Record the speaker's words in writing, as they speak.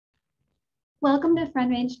Welcome to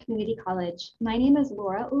Front Range Community College. My name is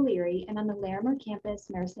Laura O'Leary, and I'm the Larimer Campus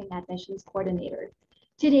Nursing Admissions Coordinator.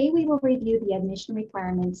 Today, we will review the admission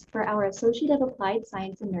requirements for our Associate of Applied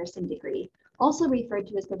Science in Nursing degree, also referred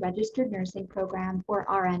to as the Registered Nursing Program or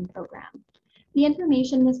RN program. The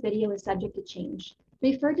information in this video is subject to change.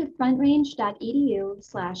 Refer to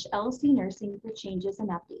frontrange.edu/lcnursing for changes and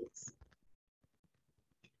updates.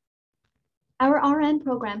 Our RN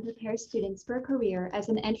program prepares students for a career as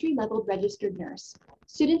an entry-level registered nurse.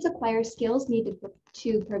 Students acquire skills needed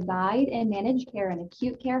to provide and manage care in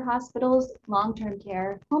acute care hospitals, long-term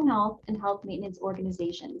care, home health, and health maintenance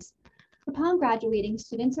organizations. Upon graduating,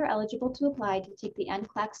 students are eligible to apply to take the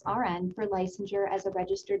NCLEX RN for licensure as a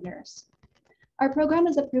registered nurse. Our program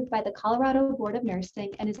is approved by the Colorado Board of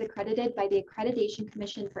Nursing and is accredited by the Accreditation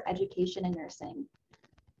Commission for Education and Nursing.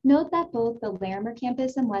 Note that both the Larimer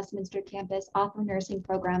campus and Westminster campus offer nursing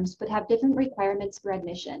programs but have different requirements for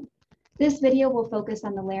admission. This video will focus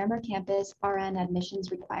on the Larimer campus RN admissions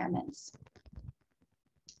requirements.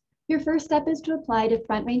 Your first step is to apply to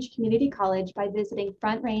Front Range Community College by visiting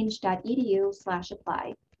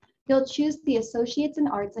frontrange.edu/apply. You'll choose the Associates in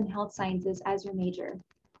Arts and Health Sciences as your major.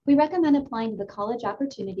 We recommend applying to the College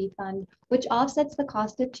Opportunity Fund, which offsets the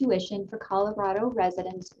cost of tuition for Colorado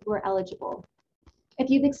residents who are eligible. If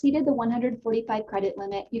you've exceeded the 145 credit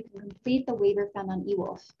limit, you can complete the waiver found on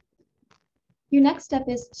eWolf. Your next step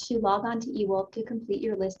is to log on to eWolf to complete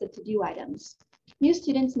your list of to-do items. New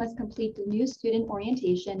students must complete the new student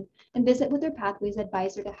orientation and visit with their Pathways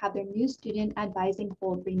advisor to have their new student advising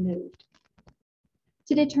hold removed.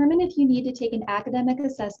 To determine if you need to take an academic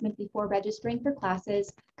assessment before registering for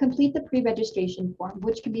classes, complete the pre-registration form,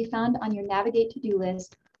 which can be found on your Navigate to-do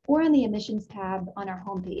list or on the admissions tab on our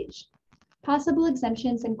homepage. Possible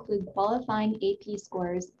exemptions include qualifying AP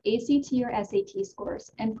scores, ACT or SAT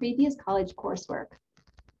scores, and previous college coursework.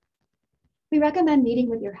 We recommend meeting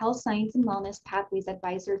with your Health Science and Wellness Pathways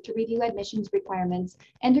advisor to review admissions requirements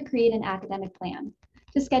and to create an academic plan.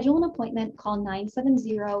 To schedule an appointment, call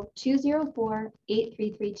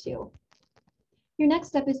 970-204-8332. Your next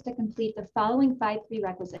step is to complete the following 5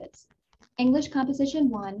 prerequisites: English Composition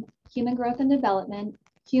 1, Human Growth and Development,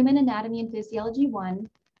 Human Anatomy and Physiology 1,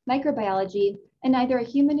 Microbiology, and either a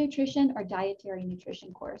human nutrition or dietary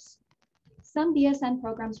nutrition course. Some BSN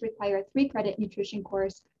programs require a 3-credit nutrition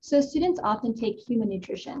course, so students often take human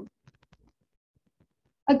nutrition.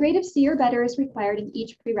 A grade of C or better is required in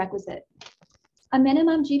each prerequisite. A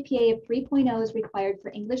minimum GPA of 3.0 is required for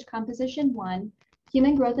English Composition 1,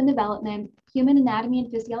 Human Growth and Development, Human Anatomy and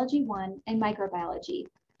Physiology 1, and Microbiology.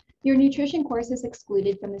 Your nutrition course is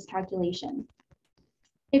excluded from this calculation.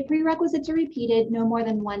 If prerequisites are repeated, no more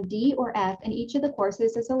than 1 D or F in each of the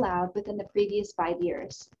courses is allowed within the previous 5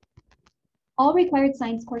 years. All required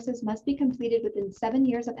science courses must be completed within 7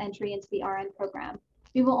 years of entry into the RN program.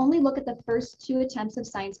 We will only look at the first 2 attempts of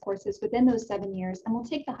science courses within those 7 years and will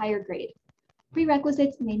take the higher grade.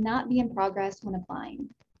 Prerequisites may not be in progress when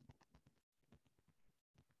applying.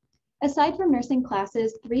 Aside from nursing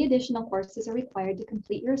classes, 3 additional courses are required to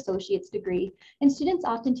complete your associate's degree, and students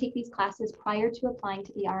often take these classes prior to applying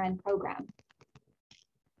to the RN program.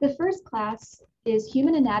 The first class is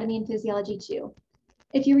Human Anatomy and Physiology 2.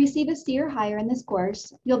 If you receive a C or higher in this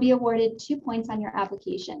course, you'll be awarded 2 points on your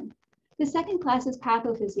application. The second class is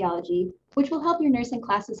Pathophysiology, which will help your nursing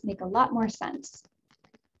classes make a lot more sense.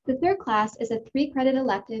 The third class is a 3-credit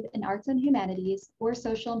elective in Arts and Humanities or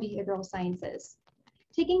Social and Behavioral Sciences.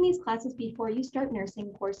 Taking these classes before you start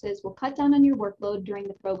nursing courses will cut down on your workload during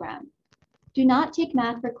the program. Do not take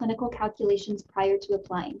math for clinical calculations prior to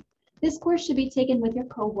applying. This course should be taken with your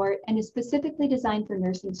cohort and is specifically designed for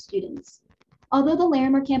nursing students. Although the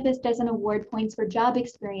Larimer campus doesn't award points for job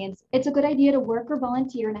experience, it's a good idea to work or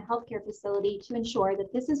volunteer in a healthcare facility to ensure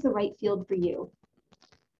that this is the right field for you.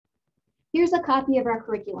 Here's a copy of our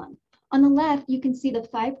curriculum. On the left, you can see the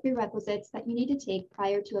 5 prerequisites that you need to take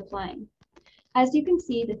prior to applying. As you can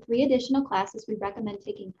see, the 3 additional classes we recommend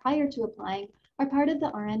taking prior to applying are part of the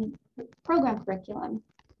RN program curriculum.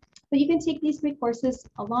 But you can take these 3 courses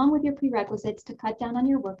along with your prerequisites to cut down on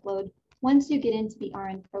your workload once you get into the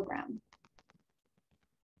RN program.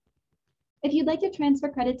 If you'd like to transfer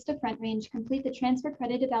credits to Front Range, complete the transfer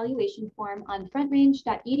credit evaluation form on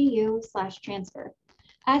frontrange.edu/transfer.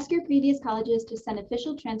 Ask your previous colleges to send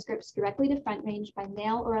official transcripts directly to Front Range by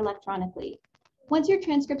mail or electronically. Once your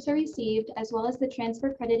transcripts are received, as well as the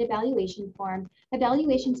transfer credit evaluation form,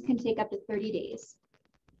 evaluations can take up to 30 days.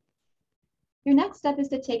 Your next step is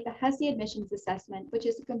to take the HESI admissions assessment, which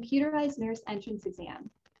is a computerized nurse entrance exam.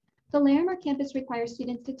 The Larimer campus requires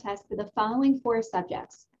students to test for the following 4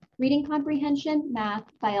 subjects: reading comprehension,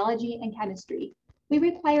 math, biology, and chemistry. We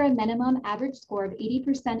require a minimum average score of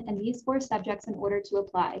 80% in these 4 subjects in order to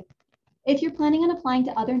apply. If you're planning on applying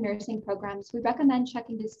to other nursing programs, we recommend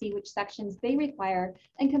checking to see which sections they require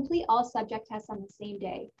and complete all subject tests on the same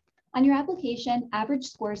day. On your application, average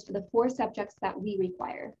scores for the 4 subjects that we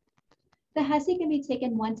require. The HESI can be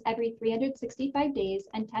taken once every 365 days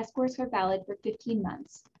and test scores are valid for 15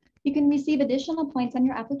 months. You can receive additional points on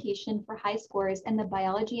your application for high scores in the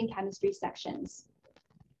biology and chemistry sections.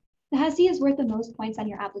 The HESI is worth the most points on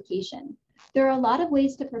your application. There are a lot of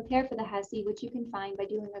ways to prepare for the HESI, which you can find by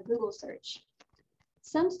doing a Google search.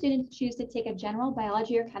 Some students choose to take a general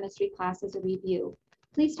biology or chemistry class as a review.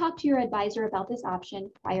 Please talk to your advisor about this option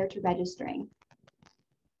prior to registering.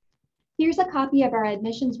 Here's a copy of our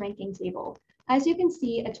admissions ranking table. As you can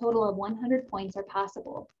see, a total of 100 points are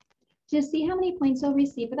possible. To see how many points you'll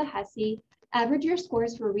receive for the HESI, average your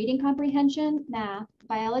scores for reading comprehension, math,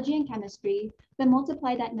 biology, and chemistry, then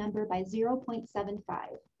multiply that number by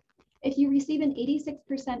 0.75. If you receive an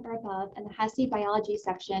 86% or above in the HESI biology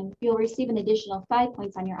section, you'll receive an additional 5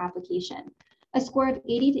 points on your application. A score of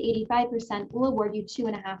 80 to 85% will award you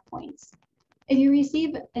 2.5 points. If you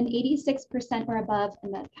receive an 86% or above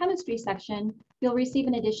in the chemistry section, you'll receive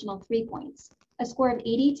an additional 3 points. A score of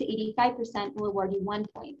 80 to 85% will award you 1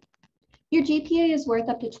 point. Your GPA is worth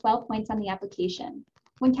up to 12 points on the application.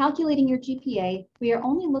 When calculating your GPA, we are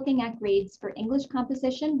only looking at grades for English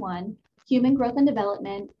Composition 1, Human Growth and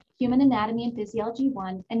Development, Human Anatomy and Physiology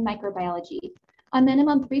 1, and Microbiology. A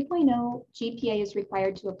minimum 3.0 GPA is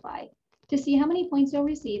required to apply. To see how many points you'll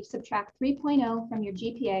receive, subtract 3.0 from your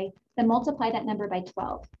GPA, then multiply that number by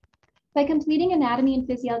 12. By completing Anatomy and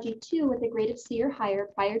Physiology 2 with a grade of C or higher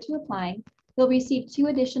prior to applying, you'll receive 2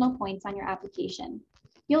 additional points on your application.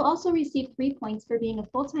 You'll also receive 3 points for being a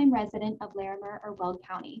full-time resident of Larimer or Weld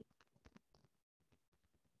County.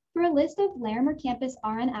 For a list of Larimer campus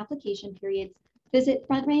RN application periods, visit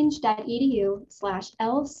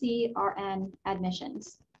frontrange.edu/LCRN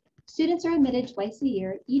admissions. Students are admitted twice a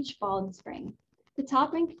year, each fall and spring. The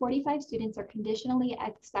top ranked 45 students are conditionally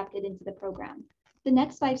accepted into the program. The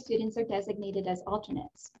next 5 students are designated as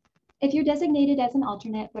alternates. If you're designated as an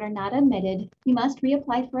alternate but are not admitted, you must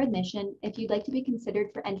reapply for admission if you'd like to be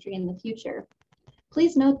considered for entry in the future.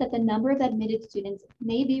 Please note that the number of admitted students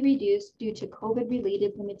may be reduced due to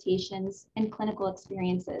COVID-related limitations and clinical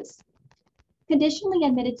experiences. Conditionally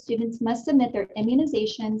admitted students must submit their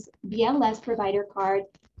immunizations, BLS provider card,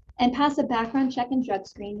 and pass a background check and drug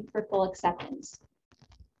screen for full acceptance.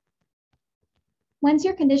 Once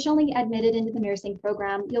you're conditionally admitted into the nursing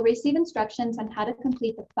program, you'll receive instructions on how to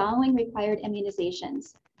complete the following required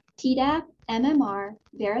immunizations: Tdap, MMR,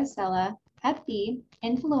 varicella, Hep B,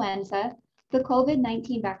 influenza, the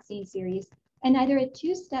COVID-19 vaccine series, and either a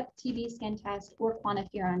 2-step TB skin test or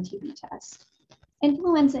quantiferon TB test.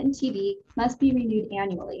 Influenza and TB must be renewed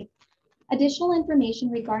annually. Additional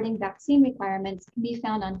information regarding vaccine requirements can be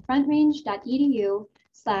found on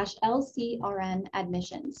frontrange.edu/LCRN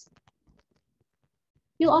admissions.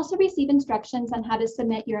 You'll also receive instructions on how to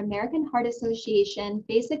submit your American Heart Association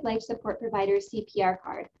Basic Life Support Provider CPR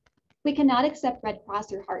card. We cannot accept Red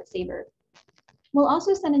Cross or Heart Saver. We'll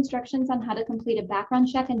also send instructions on how to complete a background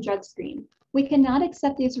check and drug screen. We cannot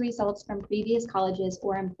accept these results from previous colleges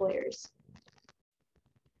or employers.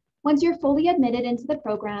 Once you're fully admitted into the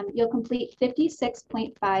program, you'll complete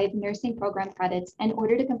 56.5 nursing program credits in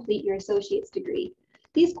order to complete your associate's degree.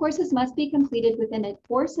 These courses must be completed within a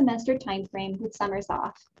 4-semester timeframe with summers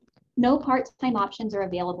off. No part-time options are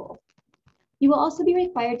available. You will also be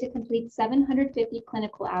required to complete 750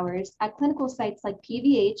 clinical hours at clinical sites like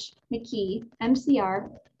PVH, McKee,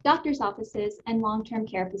 MCR, doctor's offices, and long-term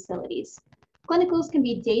care facilities. Clinicals can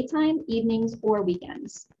be daytime, evenings, or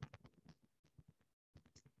weekends.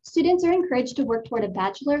 Students are encouraged to work toward a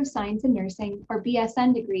Bachelor of Science in Nursing, or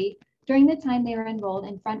BSN degree, during the time they are enrolled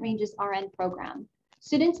in Front Range's RN program.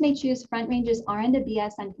 Students may choose Front Range's RN to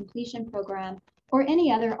BSN completion program or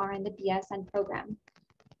any other RN to BSN program.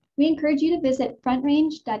 We encourage you to visit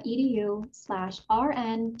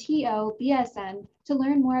frontrange.edu/RNTOBSN to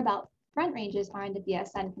learn more about Front Range's RN to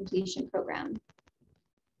BSN completion program.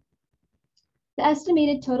 The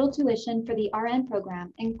estimated total tuition for the RN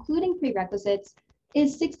program, including prerequisites,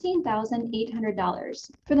 is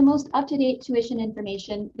 $16,800. For the most up-to-date tuition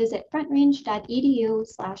information, visit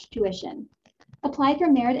frontrange.edu/tuition. Apply for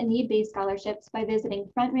merit and need-based scholarships by visiting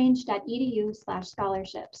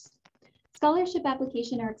frontrange.edu/scholarships. Scholarship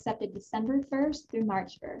applications are accepted December 1st through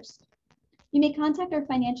March 1st. You may contact our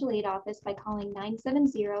financial aid office by calling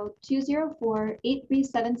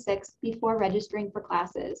 970-204-8376 before registering for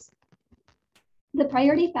classes. The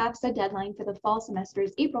priority FAFSA deadline for the fall semester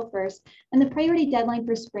is April 1st, and the priority deadline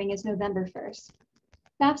for spring is November 1st.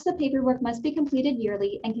 FAFSA paperwork must be completed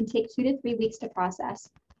yearly and can take 2 to 3 weeks to process.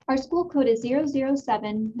 Our school code is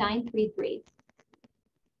 007933.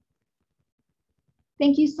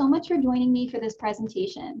 Thank you so much for joining me for this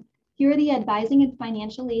presentation. Here are the Advising and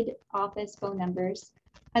Financial Aid Office phone numbers,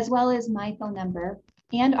 as well as my phone number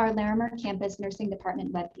and our Larimer Campus Nursing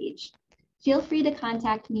Department webpage. Feel free to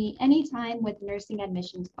contact me anytime with nursing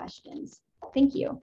admissions questions. Thank you.